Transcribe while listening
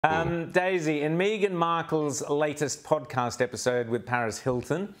Daisy, in Meghan Markle's latest podcast episode with Paris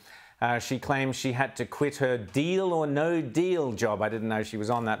Hilton, she claims she had to quit her deal or no deal job. I didn't know she was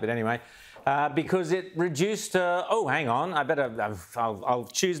on that, but anyway, because it reduced her. Oh, hang on, I'll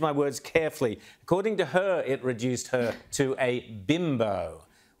choose my words carefully. According to her, it reduced her to a bimbo.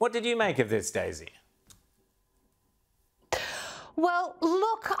 What did you make of this, Daisy? Well,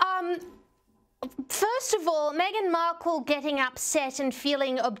 look, first of all, Meghan Markle getting upset and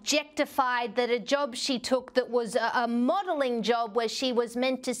feeling objectified that a job she took that was a modelling job where she was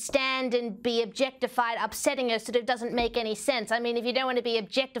meant to stand and be objectified, upsetting her sort of doesn't make any sense. I mean, if you don't want to be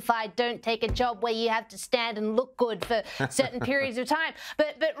objectified, don't take a job where you have to stand and look good for certain periods of time.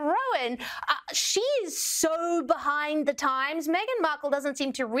 But Rowan, she is so behind the times. Meghan Markle doesn't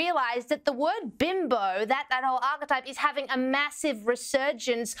seem to realise that the word bimbo, that whole archetype, is having a massive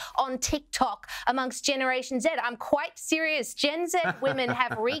resurgence on TikTok amongst Generation Z. I'm quite serious. Gen Z women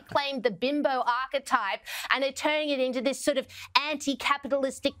have reclaimed the bimbo archetype and are turning it into this sort of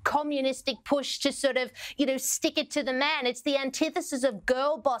anti-capitalistic, communistic push to sort of, you know, stick it to the man. It's the antithesis of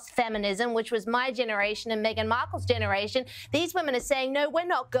girl boss feminism, which was my generation and Meghan Markle's generation. These women are saying, no, we're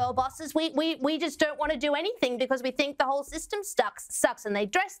not girl bosses. We just don't want to do anything because we think the whole system sucks. And they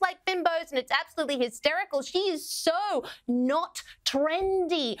dress like bimbos and it's absolutely hysterical. She is so not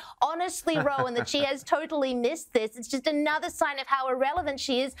trendy. Honestly, Rowan, that she has totally missed this. It's just another sign of how irrelevant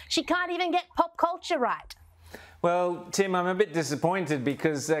she is. She can't even get pop culture right. Well, Tim, I'm a bit disappointed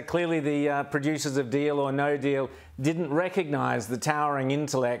because clearly the producers of Deal or No Deal didn't recognise the towering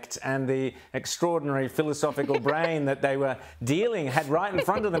intellect and the extraordinary philosophical brain that they were had right in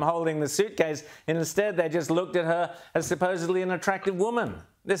front of them holding the suitcase, and instead they just looked at her as supposedly an attractive woman.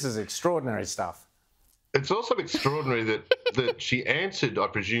 This is extraordinary stuff. It's also extraordinary that she answered, I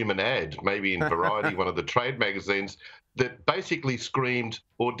presume, an ad, maybe in Variety, one of the trade magazines, that basically screamed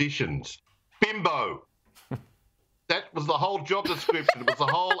auditions. Bimbo! That was the whole job description. It was the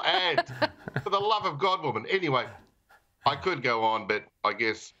whole ad. For the love of God, woman. Anyway, I could go on, but I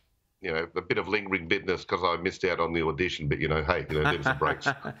guess, you know, a bit of lingering bitterness because I missed out on the audition. But, you know, hey, you know, there's some breaks.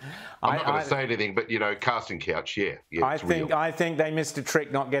 I'm not going to say anything, but, you know, casting couch, yeah I think they missed a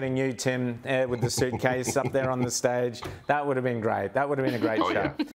trick not getting you, Tim, with the suitcase up there on the stage. That would have been great. That would have been a great show. Yeah.